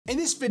In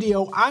this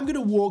video, I'm going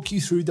to walk you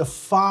through the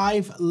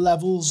 5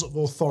 levels of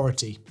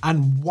authority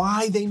and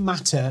why they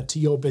matter to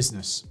your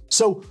business.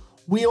 So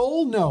we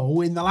all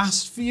know in the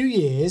last few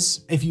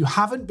years, if you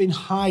haven't been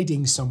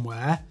hiding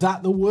somewhere,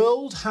 that the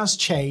world has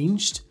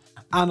changed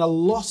and a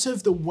lot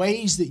of the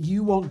ways that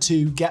you want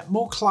to get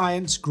more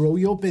clients, grow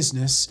your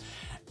business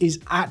is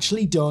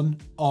actually done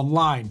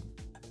online.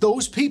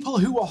 Those people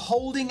who are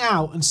holding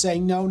out and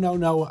saying,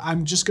 no,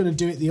 I'm just going to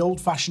do it the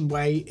old-fashioned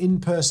way, in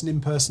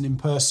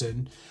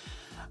person,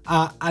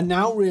 are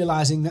now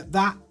realizing that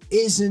that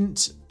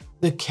isn't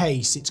the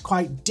case. It's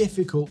quite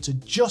difficult to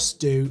just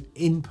do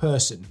in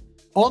person.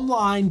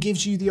 Online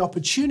gives you the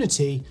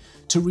opportunity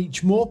to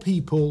reach more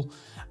people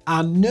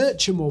and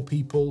nurture more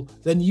people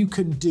than you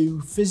can do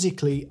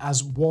physically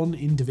as one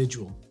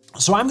individual.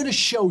 So I'm going to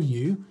show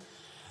you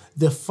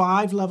the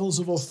 5 levels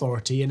of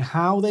authority and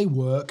how they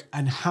work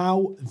and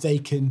how they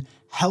can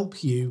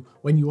help you.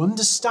 When you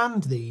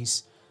understand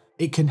these,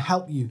 it can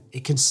help you.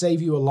 It can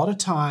save you a lot of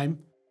time.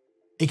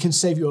 It can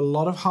save you a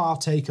lot of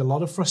heartache, a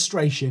lot of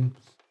frustration.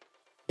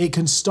 It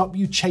can stop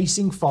you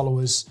chasing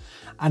followers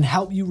and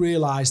help you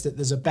realize that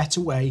there's a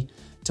better way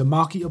to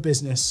market your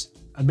business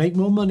and make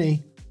more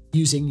money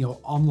using your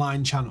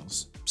online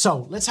channels.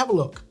 So let's have a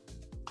look.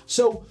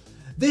 So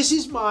this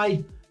is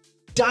my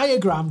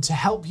diagram to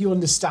help you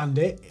understand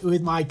it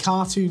with my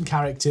cartoon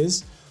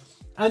characters.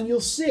 And you'll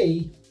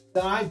see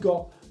that I've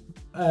got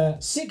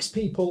 6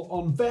 people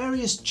on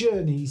various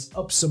journeys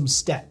up some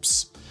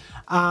steps.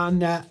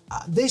 And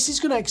this is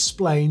going to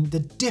explain the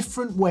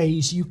different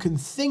ways you can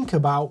think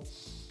about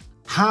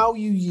how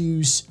you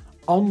use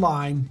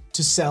online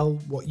to sell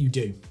what you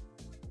do.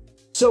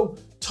 So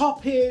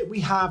top here, we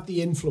have the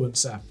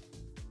influencer.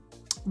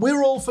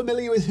 We're all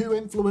familiar with who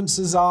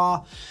influencers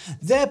are.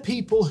 They're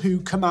people who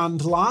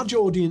command large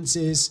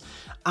audiences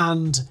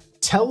and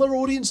tell their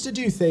audience to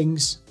do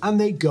things, and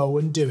they go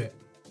and do it.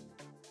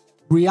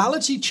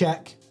 Reality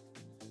check,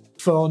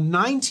 for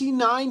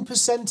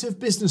 99% of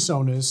business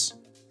owners,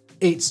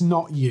 it's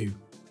not you.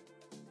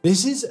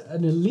 This is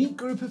an elite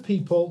group of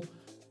people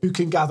who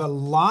can gather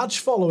large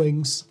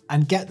followings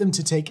and get them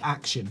to take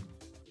action.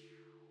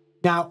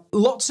 Now,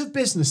 lots of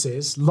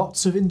businesses,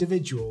 lots of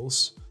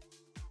individuals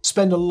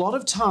spend a lot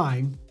of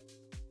time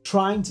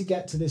trying to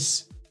get to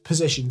this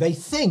position. They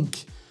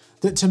think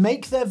that to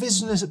make their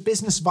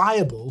business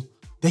viable,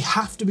 they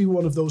have to be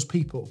one of those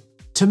people.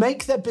 To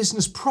make their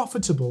business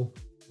profitable,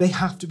 they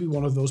have to be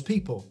one of those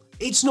people.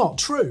 It's not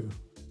true.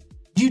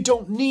 You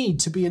don't need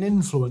to be an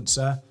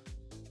influencer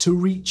to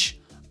reach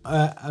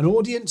an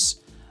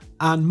audience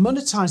and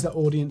monetize that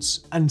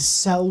audience and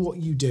sell what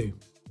you do.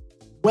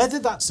 Whether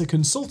that's a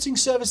consulting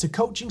service, a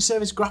coaching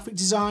service, graphic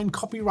design,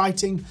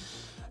 copywriting,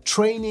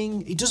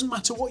 training, it doesn't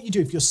matter what you do.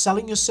 If you're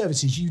selling your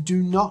services, you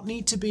do not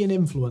need to be an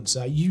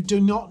influencer. You do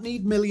not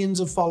need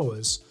millions of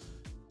followers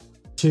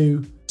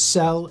to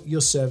sell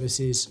your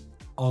services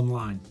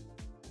online.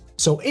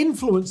 So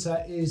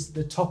influencer is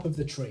the top of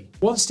the tree.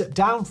 One step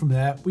down from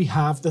there, we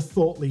have the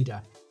thought leader.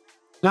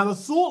 Now, the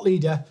thought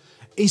leader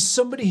is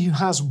somebody who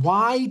has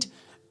wide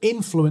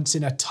influence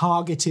in a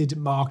targeted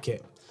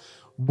market.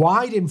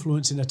 Wide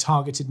influence in a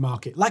targeted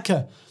market,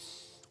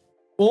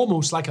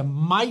 almost like a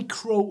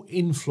micro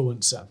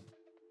influencer.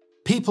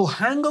 People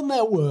hang on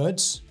their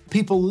words,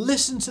 people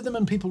listen to them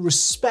and people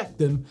respect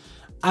them.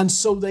 And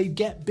so they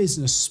get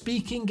business,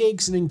 speaking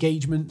gigs and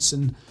engagements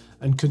and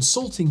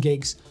consulting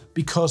gigs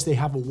because they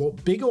have a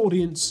big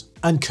audience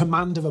and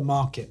command of a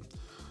market.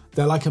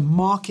 They're like a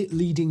market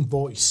leading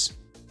voice.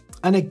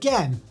 And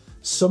again,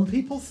 some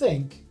people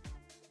think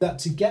that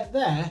to get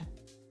there,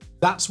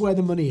 that's where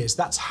the money is.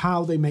 That's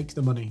how they make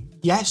the money.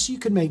 Yes, you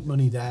can make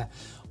money there,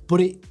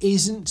 but it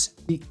isn't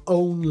the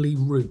only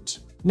route.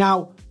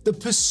 Now, the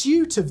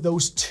pursuit of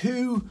those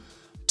 2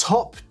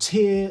 top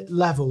tier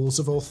levels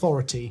of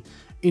authority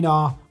in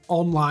our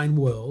online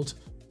world,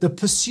 the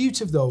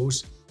pursuit of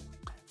those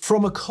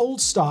from a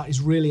cold start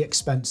is really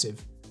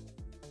expensive.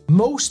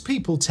 Most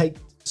people take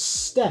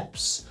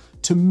steps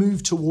to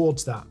move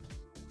towards that,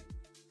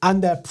 and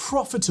they're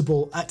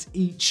profitable at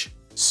each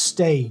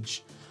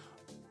stage.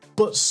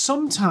 But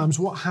sometimes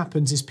what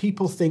happens is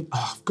people think,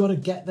 oh, I've got to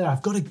get there,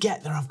 I've got to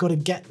get there, I've got to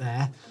get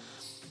there.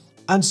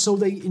 And so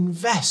they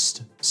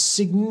invest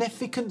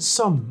significant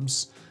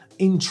sums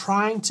in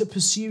trying to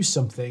pursue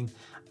something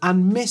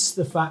and miss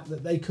the fact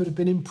that they could have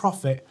been in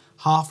profit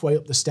halfway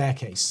up the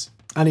staircase.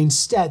 And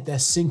instead, they're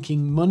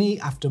sinking money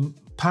after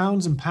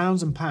pounds and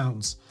pounds and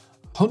pounds,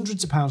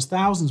 hundreds of pounds,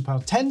 thousands of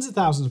pounds, tens of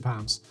thousands of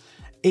pounds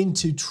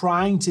into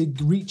trying to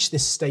reach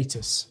this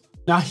status.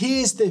 Now,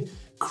 here's the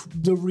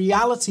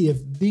reality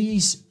of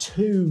these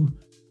 2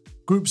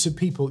 groups of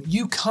people.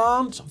 You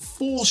can't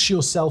force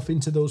yourself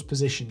into those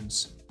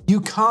positions. You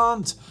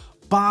can't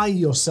buy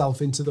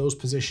yourself into those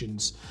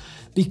positions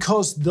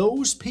because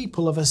those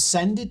people have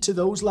ascended to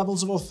those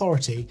levels of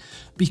authority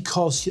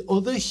because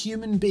other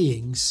human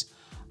beings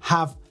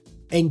have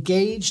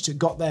engaged,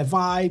 got their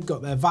vibe,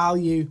 got their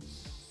value,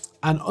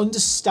 and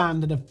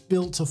understand and have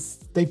built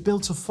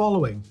a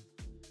following.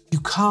 You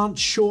can't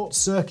short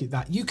circuit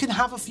that. You can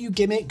have a few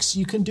gimmicks,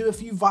 you can do a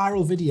few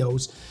viral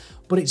videos,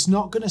 but it's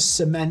not going to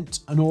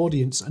cement an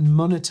audience and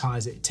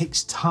monetize it. It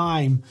takes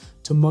time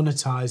to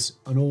monetize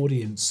an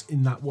audience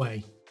in that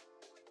way.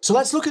 So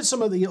let's look at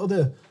some of the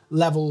other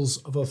levels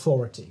of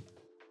authority.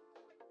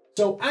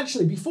 So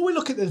actually, before we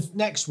look at the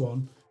next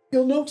one,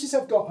 you'll notice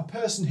I've got a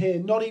person here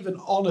not even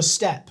on a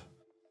step.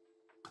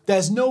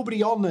 There's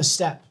nobody on a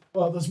step.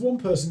 Well, there's one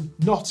person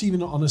not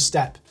even on a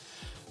step.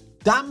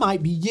 That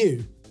might be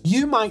you.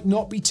 You might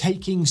not be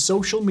taking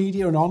social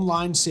media and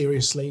online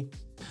seriously.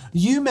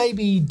 You may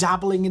be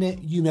dabbling in it.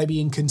 You may be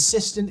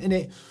inconsistent in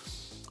it.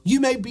 You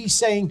may be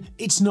saying,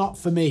 it's not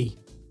for me.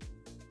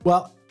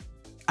 Well,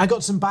 I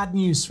got some bad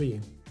news for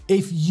you.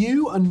 If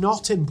you are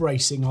not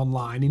embracing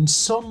online in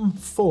some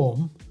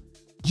form,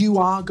 you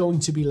are going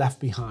to be left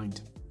behind.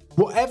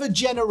 Whatever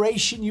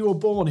generation you were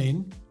born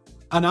in,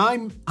 and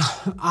I'm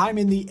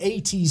in the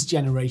 80s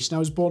generation, I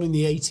was born in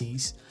the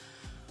 80s,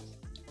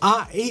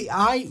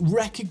 I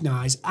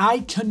recognize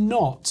I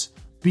cannot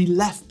be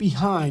left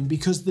behind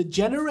because the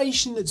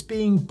generation that's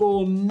being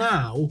born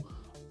now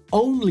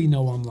only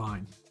know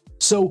online.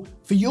 So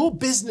for your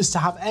business to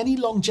have any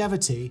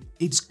longevity,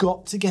 it's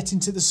got to get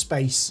into the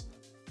space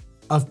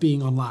of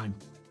being online.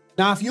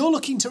 Now, if you're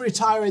looking to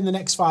retire in the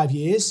next 5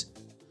 years,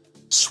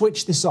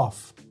 switch this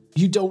off.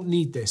 You don't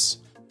need this.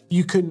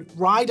 You can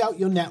ride out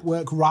your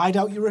network, ride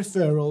out your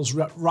referrals,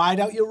 ride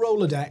out your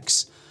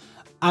Rolodex,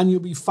 and you'll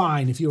be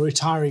fine if you're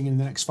retiring in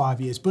the next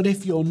 5 years. But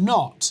if you're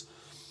not,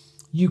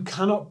 you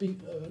cannot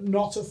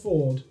not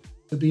afford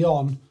to be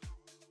on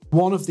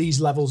one of these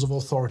levels of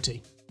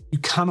authority. You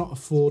cannot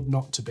afford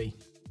not to be.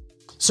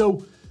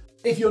 So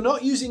if you're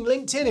not using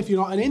LinkedIn, if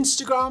you're not on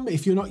Instagram,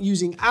 if you're not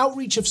using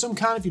outreach of some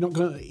kind, if you're not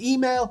going to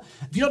email,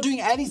 if you're not doing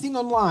anything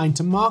online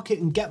to market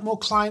and get more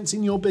clients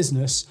in your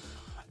business,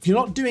 if you're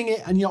not doing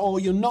it or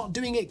you're not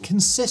doing it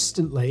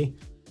consistently,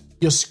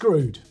 you're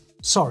screwed.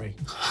 Sorry,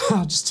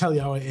 I'll just tell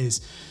you how it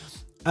is.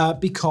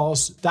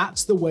 Because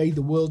that's the way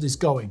the world is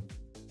going.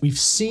 We've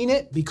seen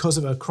it because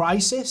of a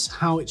crisis,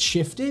 how it's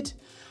shifted,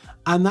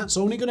 and that's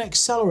only going to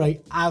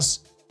accelerate as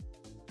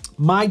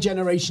my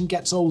generation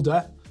gets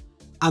older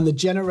and the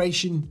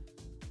generation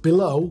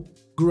below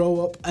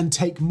grow up and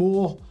take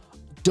more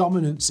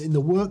dominance in the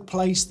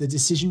workplace, the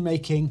decision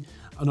making,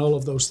 and all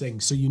of those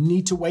things. So you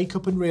need to wake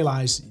up and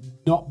realize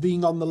not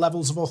being on the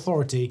levels of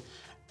authority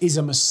is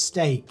a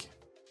mistake.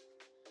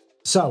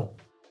 So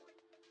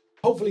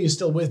hopefully you're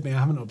still with me. I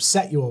haven't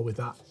upset you all with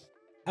that.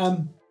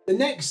 The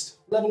next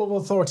level of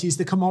authority is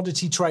the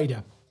commodity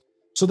trader.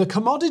 So the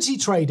commodity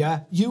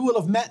trader, you will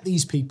have met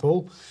these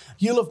people.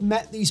 You'll have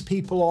met these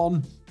people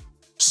on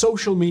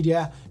social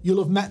media.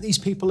 You'll have met these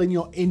people in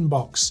your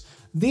inbox.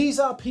 These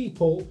are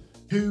people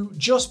who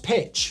just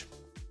pitch.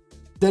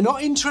 They're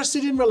not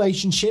interested in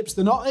relationships.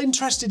 They're not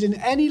interested in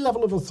any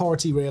level of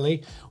authority,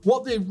 really.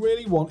 What they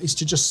really want is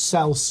to just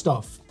sell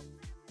stuff.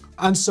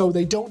 And so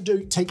they don't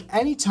take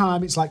any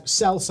time. It's like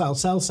sell, sell,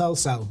 sell, sell,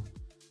 sell.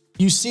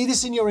 You see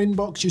this in your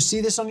inbox. You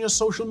see this on your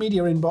social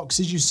media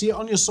inboxes. You see it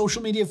on your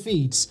social media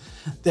feeds.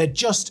 They're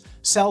just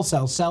sell,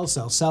 sell, sell,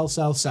 sell, sell,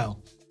 sell,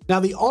 sell. Now,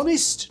 the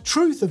honest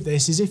truth of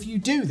this is if you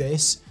do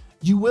this,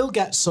 you will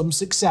get some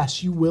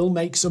success. You will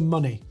make some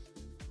money.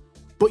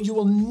 But you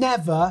will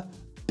never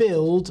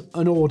build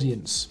an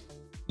audience.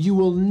 You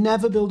will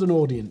never build an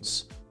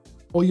audience,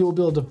 or you will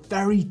build a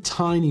very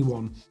tiny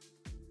one.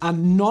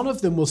 And none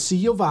of them will see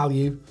your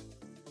value,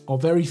 or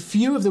very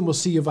few of them will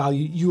see your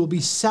value. You will be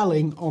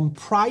selling on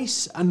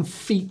price and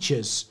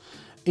features.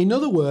 In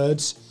other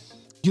words,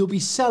 you'll be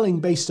selling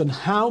based on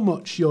how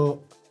much your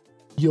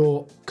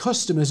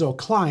customers or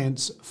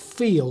clients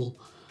feel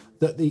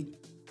that the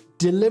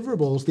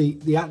deliverables,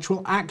 the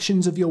actual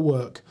actions of your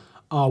work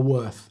are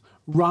worth,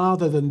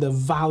 rather than the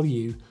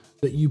value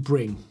that you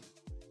bring.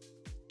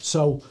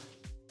 So,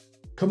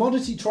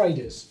 commodity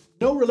traders,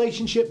 no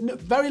relationship,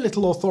 very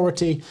little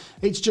authority.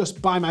 It's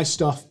just buy my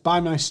stuff, buy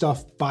my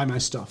stuff, buy my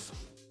stuff.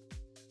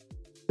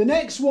 The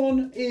next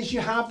one is you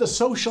have the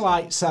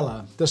socialite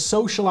seller, the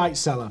socialite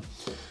seller.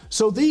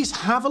 So these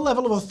have a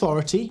level of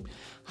authority,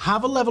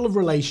 have a level of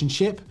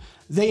relationship.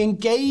 They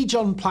engage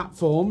on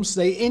platforms,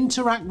 they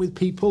interact with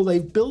people,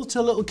 they've built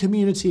a little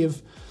community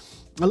of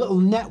a little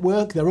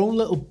network, their own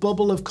little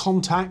bubble of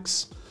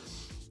contacts.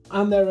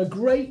 And they're a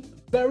great,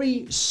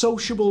 very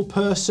sociable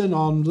person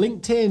on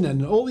LinkedIn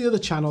and all the other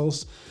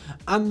channels,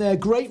 and they're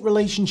great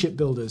relationship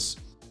builders.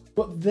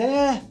 But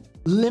their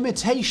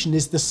limitation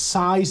is the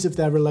size of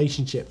their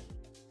relationship.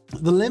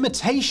 The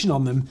limitation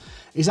on them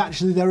is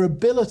actually their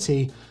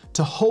ability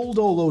to hold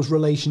all those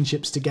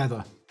relationships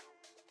together.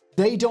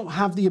 They don't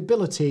have the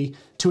ability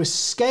to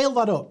scale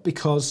that up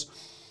because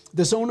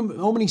there's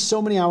only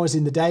so many hours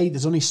in the day,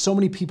 there's only so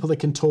many people they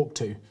can talk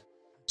to.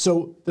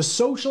 So the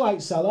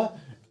socialite seller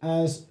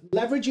as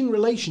leveraging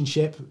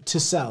relationship to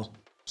sell.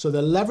 So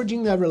they're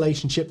leveraging their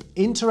relationship,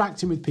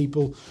 interacting with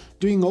people,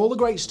 doing all the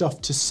great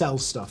stuff to sell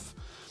stuff.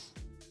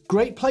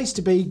 Great place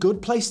to be, good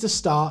place to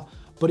start,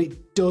 but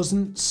it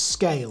doesn't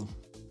scale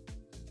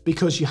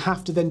because you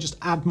have to then just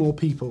add more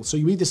people. So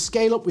you either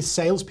scale up with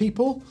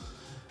salespeople,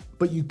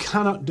 but you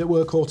cannot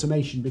work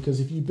automation, because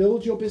if you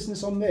build your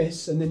business on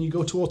this and then you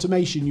go to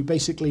automation, you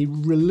basically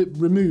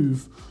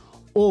remove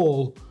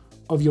all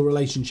of your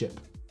relationship.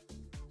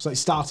 It's like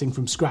starting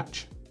from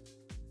scratch.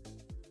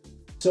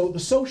 So the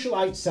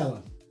socialite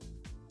seller.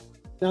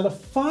 Now, the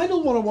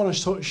final one I want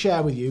to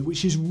share with you,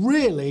 which is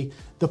really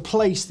the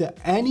place that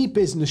any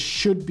business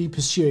should be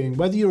pursuing,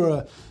 whether you're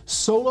a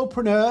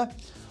solopreneur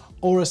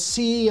or a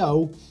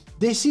CEO,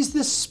 this is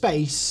the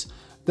space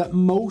that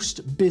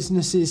most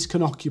businesses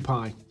can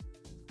occupy.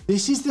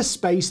 This is the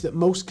space that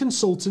most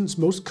consultants,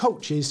 most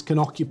coaches can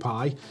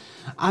occupy,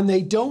 and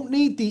they don't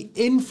need the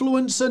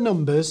influencer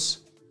numbers,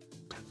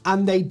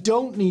 and they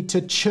don't need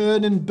to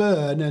churn and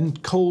burn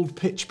and cold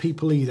pitch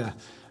people either.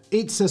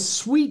 It's a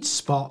sweet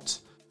spot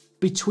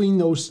between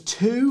those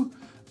two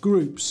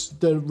groups,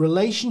 the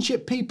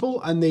relationship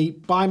people and the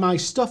buy my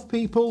stuff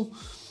people,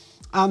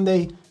 and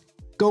they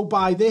go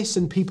buy this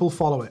and people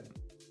follow it.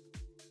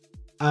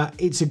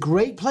 It's a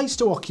great place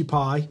to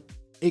occupy.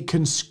 It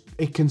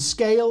can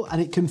scale and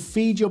it can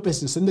feed your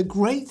business. And the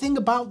great thing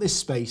about this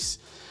space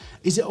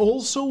is it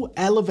also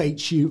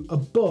elevates you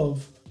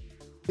above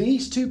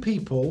these two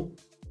people,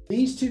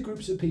 these two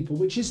groups of people,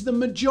 which is the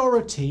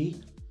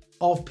majority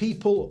of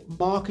people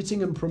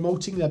marketing and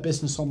promoting their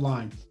business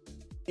online.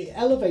 It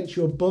elevates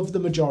you above the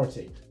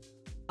majority.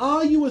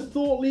 Are you a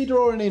thought leader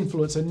or an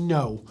influencer?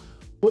 No,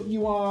 but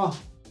you are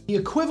the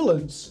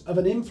equivalence of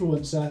an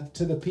influencer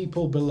to the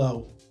people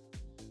below.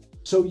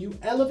 So you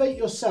elevate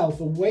yourself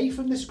away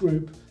from this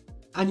group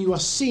and you are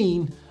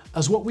seen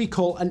as what we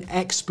call an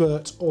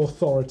expert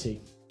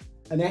authority,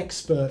 an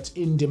expert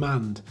in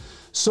demand,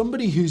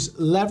 somebody who's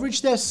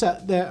leveraged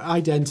their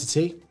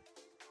identity,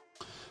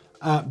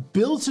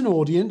 built an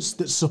audience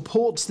that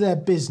supports their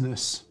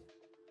business.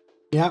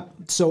 Yeah,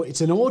 so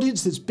it's an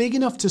audience that's big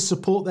enough to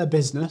support their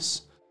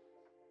business.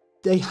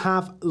 They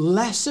have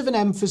less of an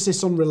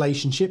emphasis on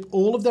relationship.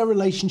 All of their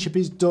relationship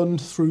is done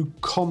through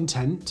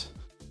content.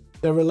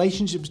 Their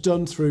relationship's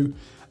done through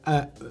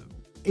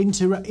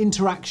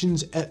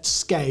interactions at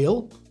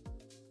scale.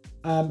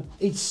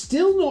 It's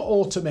still not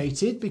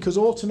automated, because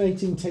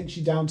automating takes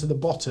you down to the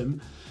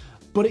bottom,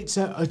 but it's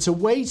a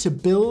way to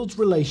build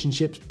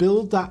relationships,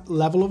 build that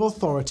level of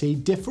authority,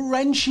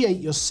 differentiate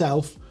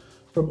yourself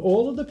from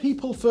all of the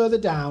people further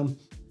down,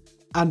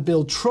 and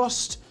build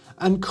trust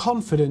and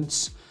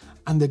confidence.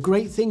 And the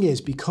great thing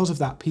is, because of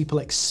that, people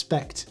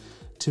expect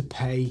to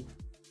pay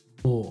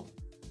more.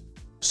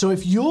 So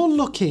if you're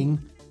looking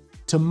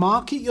to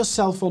market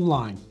yourself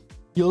online,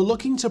 you're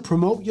looking to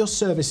promote your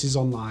services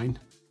online,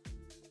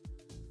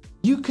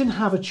 you can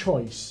have a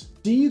choice.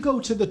 Do you go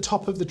to the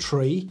top of the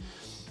tree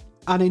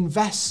and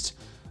invest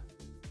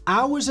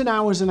hours and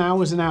hours and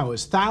hours and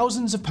hours,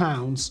 thousands of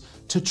pounds,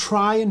 to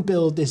try and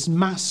build this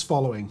mass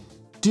following?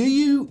 Do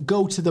you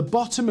go to the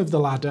bottom of the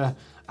ladder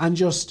and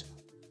just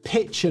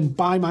pitch and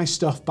buy my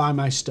stuff, buy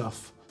my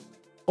stuff?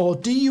 Or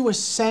do you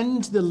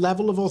ascend the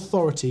level of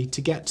authority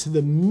to get to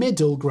the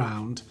middle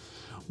ground,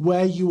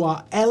 where you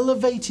are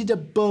elevated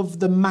above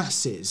the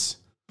masses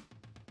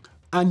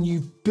and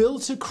you've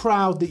built a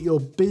crowd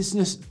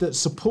that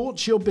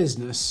supports your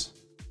business,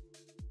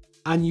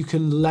 and you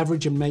can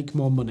leverage and make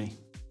more money?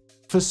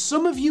 For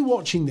some of you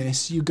watching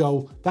this, you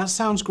go, that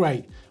sounds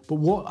great, but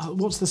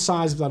what's the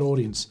size of that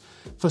audience?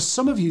 For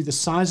some of you, the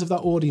size of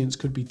that audience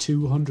could be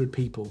 200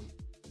 people.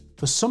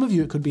 For some of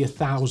you, it could be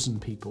 1,000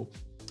 people.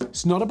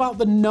 It's not about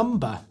the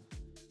number.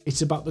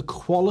 It's about the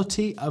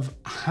quality of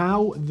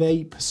how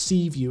they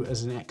perceive you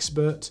as an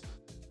expert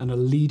and a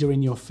leader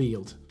in your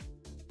field.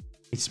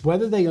 It's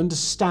whether they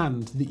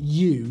understand that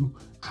you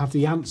have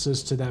the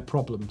answers to their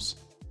problems.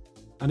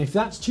 And if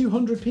that's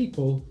 200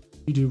 people,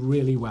 you do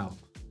really well.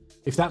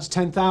 If that's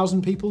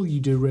 10,000 people, you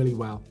do really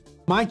well.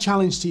 My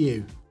challenge to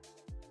you,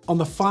 on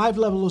the 5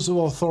 levels of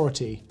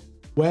authority,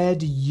 where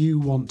do you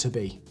want to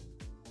be?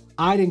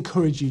 I'd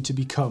encourage you to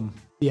become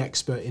the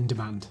expert in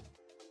demand.